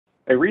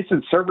A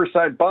recent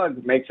server-side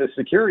bug makes a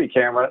security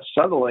camera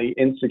suddenly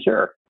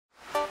insecure.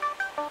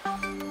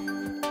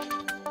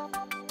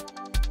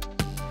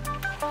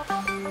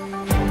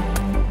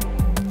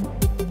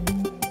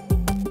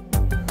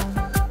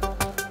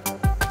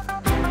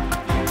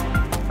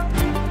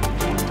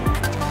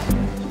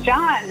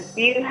 John,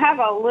 you have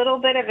a little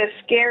bit of a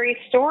scary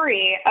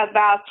story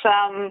about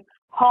some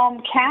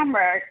home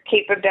camera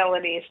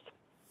capabilities.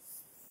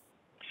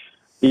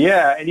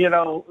 Yeah,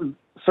 and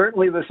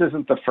certainly this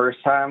isn't the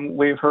first time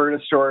we've heard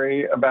a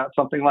story about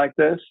something like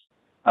this,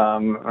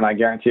 and I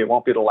guarantee it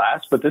won't be the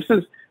last. But this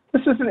is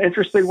an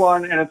interesting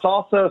one, and it's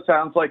also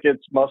sounds like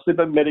it's mostly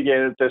been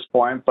mitigated at this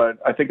point, but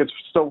I think it's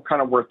still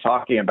kind of worth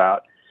talking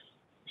about.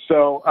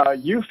 So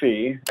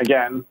Eufy,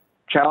 again,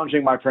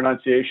 challenging my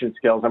pronunciation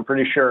skills. I'm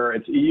pretty sure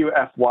it's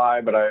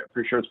EUFY, but I'm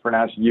pretty sure it's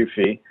pronounced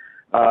Eufy.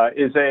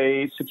 Is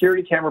a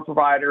security camera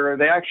provider.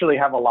 They actually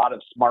have a lot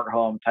of smart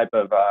home type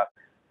of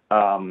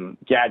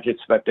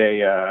gadgets that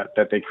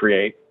they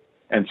create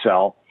and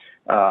sell,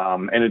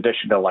 in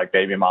addition to like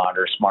baby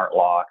monitors, smart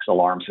locks,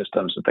 alarm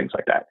systems, and things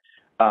like that.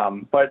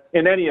 But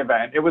in any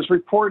event, it was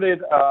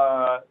reported,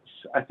 I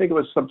think it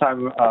was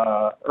sometime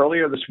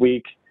earlier this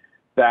week,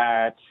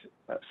 that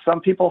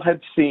some people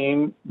had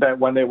seen that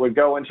when they would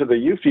go into the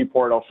Eufy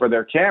portal for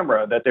their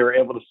camera, that they were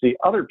able to see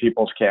other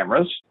people's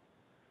cameras,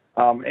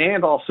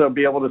 and also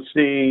be able to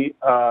see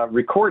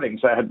recordings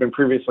that had been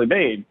previously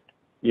made,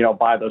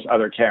 by those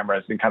other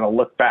cameras and kind of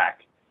look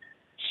back.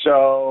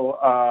 So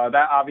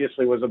that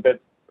obviously was a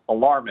bit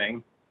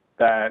alarming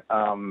that,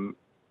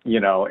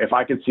 if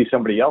I could see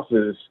somebody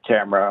else's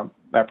camera,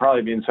 that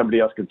probably means somebody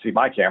else could see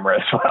my camera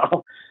as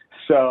well.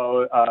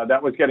 So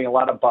that was getting a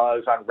lot of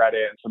buzz on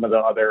Reddit and some of the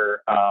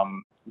other,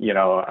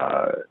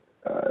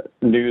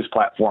 news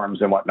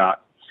platforms and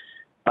whatnot.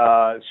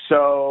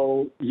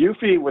 So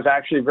Eufy was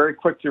actually very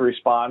quick to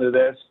respond to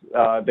this.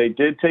 They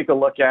did take a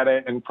look at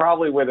it, and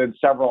probably within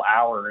several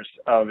hours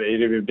of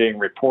it being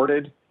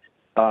reported,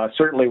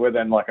 certainly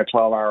within like a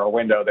 12-hour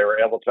window, they were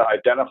able to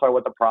identify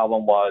what the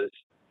problem was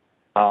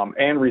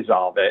and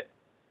resolve it.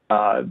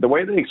 The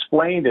way they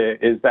explained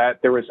it is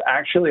that there was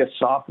actually a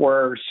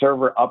software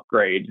server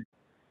upgrade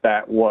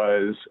that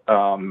was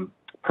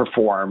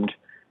performed.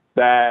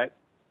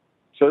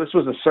 So this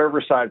was a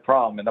server-side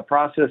problem. In the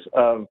process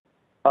of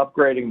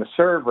upgrading the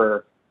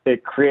server,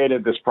 it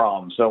created this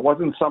problem. So it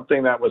wasn't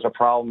something that was a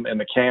problem in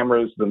the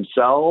cameras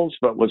themselves,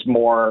 but was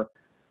more,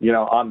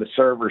 on the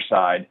server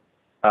side,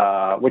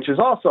 which is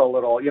also a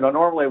little,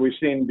 normally we've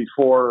seen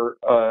before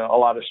a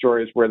lot of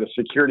stories where the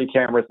security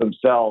cameras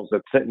themselves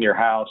that sit in your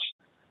house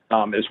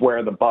is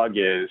where the bug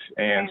is,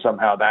 and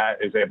somehow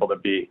that is able to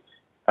be,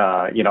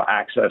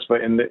 accessed.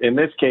 But in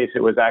this case,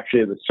 it was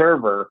actually the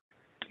server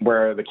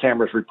where the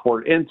cameras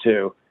report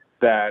into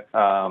that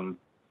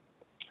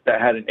that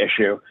had an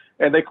issue.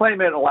 And they claim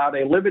it allowed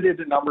a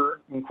limited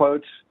number, in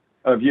quotes,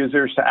 of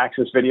users to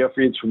access video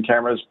feeds from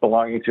cameras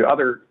belonging to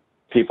other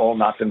people,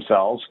 not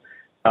themselves,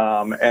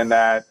 and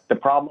that the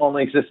problem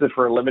only existed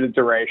for a limited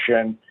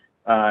duration,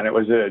 and it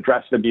was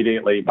addressed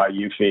immediately by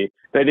Eufy.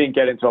 They didn't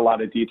get into a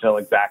lot of detail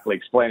exactly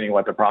explaining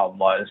what the problem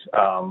was,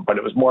 but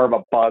it was more of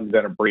a bug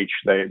than a breach.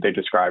 They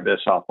described it as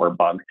a software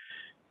bug.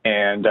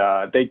 And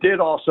they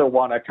did also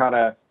want to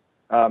kind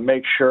of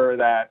make sure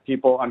that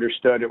people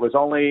understood it was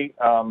only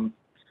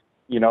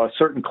a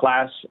certain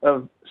class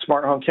of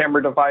smart home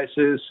camera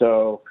devices.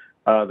 So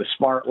the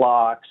smart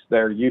locks,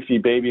 their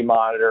Eufy baby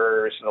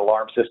monitors, and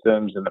alarm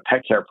systems, and the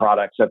pet care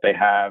products that they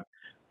have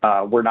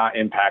were not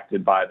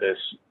impacted by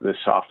this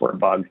software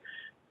bug.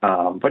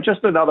 But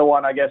just another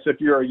one, I guess, if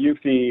you're a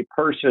Eufy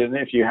person,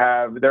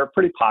 they're a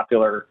pretty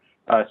popular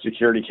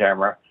security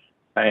camera.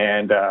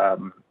 And,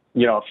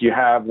 if you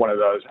have one of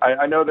those,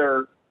 I know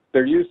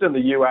they're used in the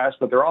U.S.,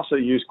 but they're also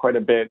used quite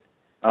a bit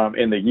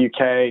in the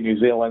UK, New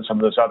Zealand, some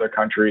of those other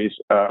countries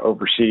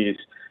overseas.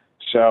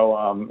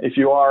 So if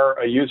you are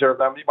a user of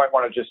them, you might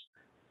want to just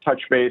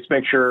touch base,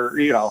 make sure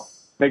you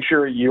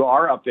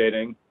are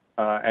updating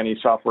any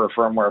software or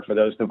firmware for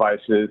those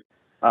devices.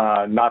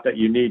 Not that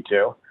you need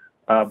to,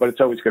 but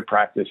it's always good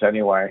practice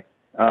anyway.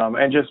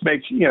 And just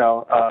make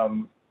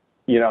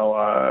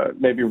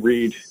maybe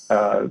read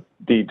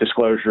the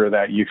disclosure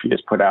that Eufy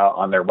has put out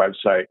on their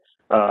website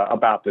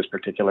about this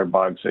particular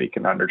bug, so you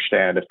can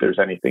understand if there's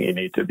anything you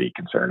need to be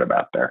concerned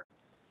about there.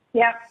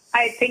 Yeah,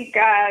 I think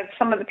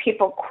some of the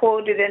people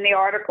quoted in the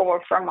article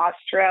were from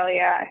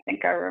Australia. I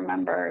think I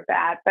remember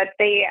that. But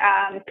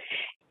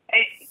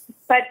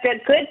but the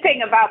good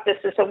thing about this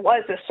is it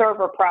was a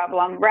server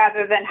problem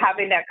rather than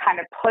having to kind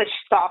of push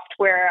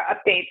software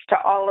updates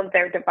to all of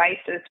their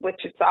devices,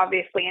 which is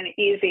obviously an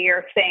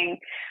easier thing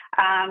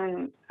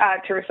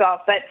to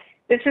resolve. But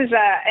this is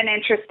an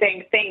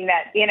interesting thing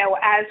that,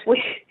 as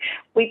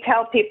we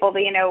tell people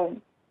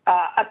to,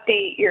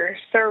 update your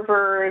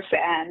servers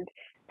and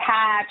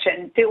patch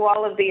and do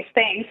all of these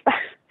things.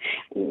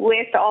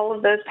 With all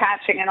of those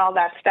patching and all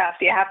that stuff,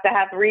 you have to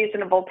have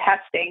reasonable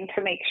testing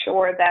to make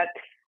sure that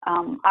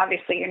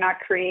obviously you're not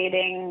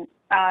creating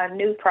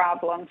new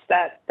problems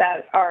that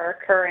are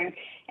occurring.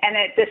 And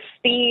at the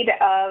speed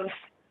of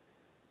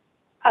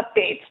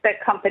updates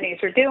that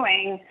companies are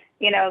doing,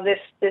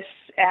 this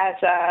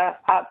as a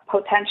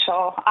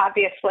potential,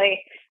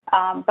 obviously.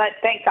 But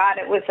thank God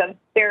it was a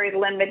very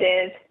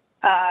limited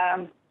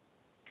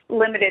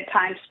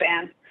time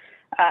span.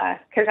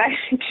 Because I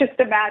just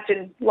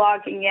imagine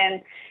logging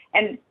in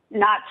and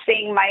not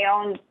seeing my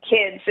own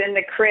kids in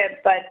the crib,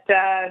 but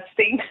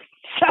seeing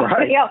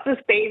somebody else's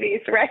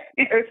babies, right?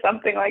 Or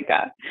something like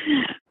that.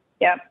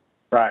 Yeah.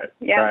 Right.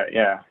 Yeah. Right.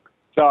 Yeah.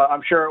 So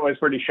I'm sure it was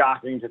pretty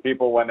shocking to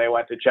people when they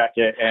went to check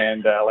it,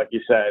 and like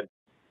you said,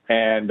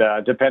 and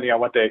depending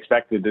on what they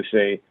expected to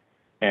see,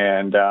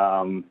 and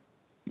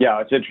yeah,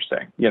 it's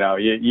interesting.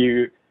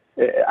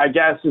 I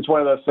guess it's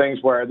one of those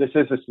things where this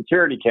is a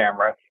security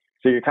camera,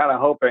 so you're kind of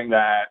hoping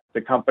that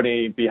the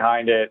company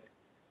behind it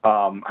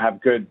have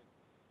good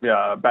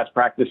best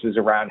practices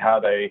around how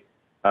they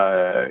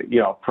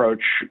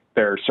approach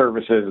their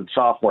services and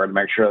software to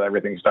make sure that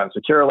everything's done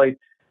securely.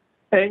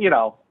 And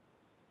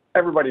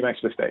everybody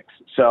makes mistakes.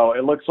 So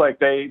it looks like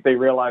they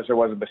realized there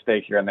was a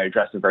mistake here and they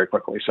addressed it very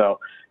quickly. So,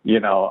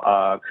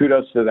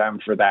 kudos to them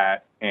for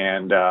that.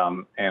 And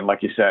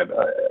like you said,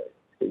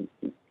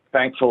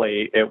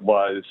 thankfully it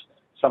was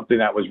something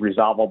that was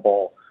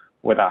resolvable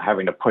without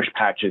having to push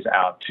patches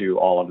out to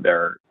all of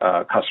their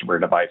customer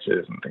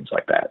devices and things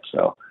like that.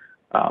 So,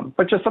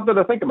 but just something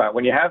to think about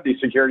when you have these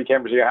security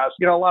cameras in your house.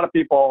 A lot of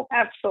people.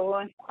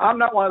 Absolutely. I'm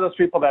not one of those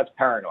people that's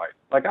paranoid.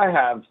 Like I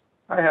have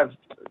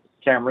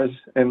cameras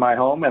in my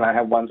home, and I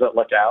have ones that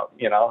look out,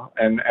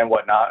 and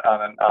whatnot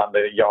on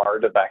the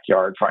yard, the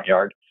backyard, front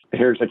yard.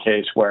 Here's a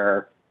case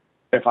where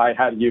if I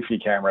had Eufy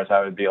cameras,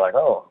 I would be like,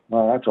 oh,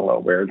 well, that's a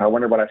little weird. I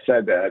wonder what I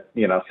said at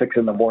 6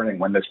 in the morning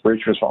when this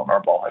breach was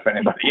vulnerable, if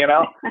anybody,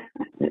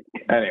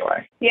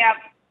 Anyway. Yeah.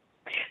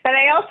 But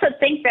I also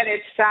think that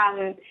it's,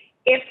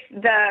 if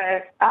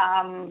the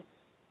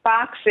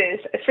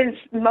boxes, since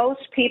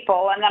most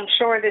people, and I'm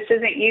sure this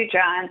isn't you,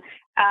 John,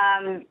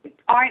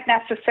 aren't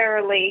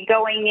necessarily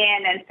going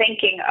in and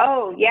thinking,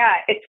 oh,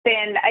 yeah, it's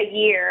been a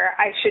year.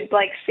 I should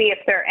see if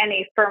there are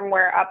any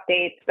firmware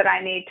updates that I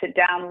need to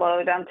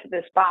download onto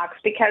this box,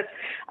 because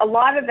a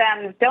lot of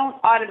them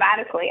don't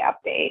automatically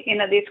update.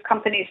 These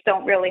companies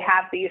don't really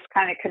have these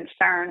kind of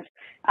concerns.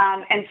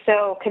 And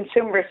so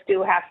consumers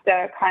do have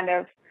to kind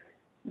of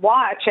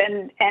watch.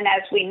 And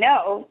as we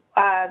know,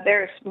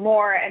 there's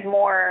more and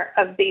more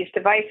of these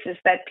devices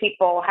that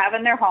people have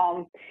in their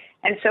home.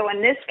 And so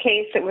in this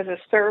case, it was a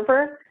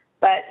server,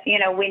 but,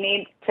 we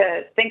need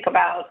to think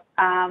about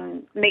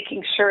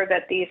making sure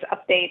that these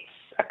updates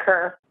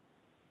occur.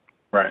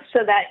 Right.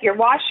 So that your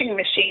washing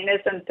machine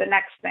isn't the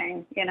next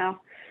thing,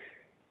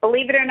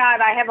 Believe it or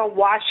not, I have a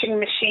washing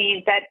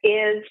machine that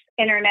is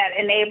internet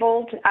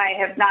enabled. I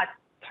have not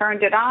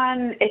turned it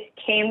on. It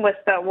came with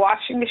the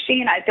washing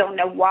machine. I don't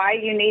know why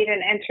you need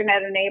an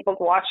internet enabled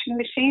washing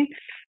machine,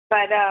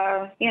 but,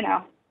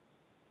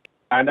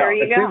 I know. There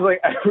you go. Seems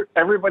like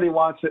everybody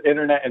wants to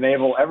internet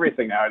enable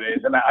everything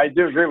nowadays. And I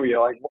do agree with you.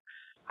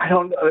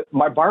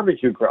 My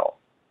barbecue grill,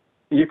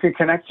 you can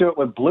connect to it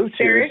with Bluetooth.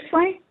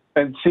 Seriously?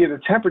 And see the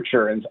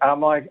temperature. And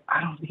I'm like,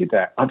 I don't need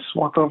that. I'll just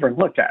walk over and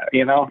look at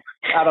it, I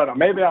don't know.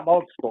 Maybe I'm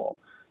old school,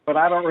 but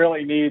I don't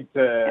really need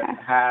to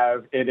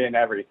have it in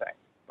everything.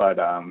 But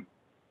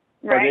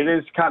it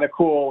is kind of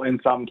cool in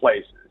some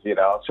places,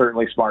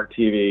 certainly smart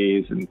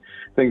TVs and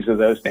things of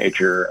those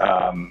nature.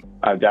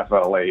 I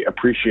definitely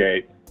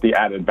appreciate the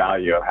added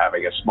value of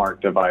having a smart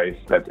device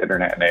that's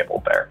internet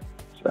enabled there.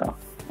 So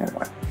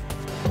anyway.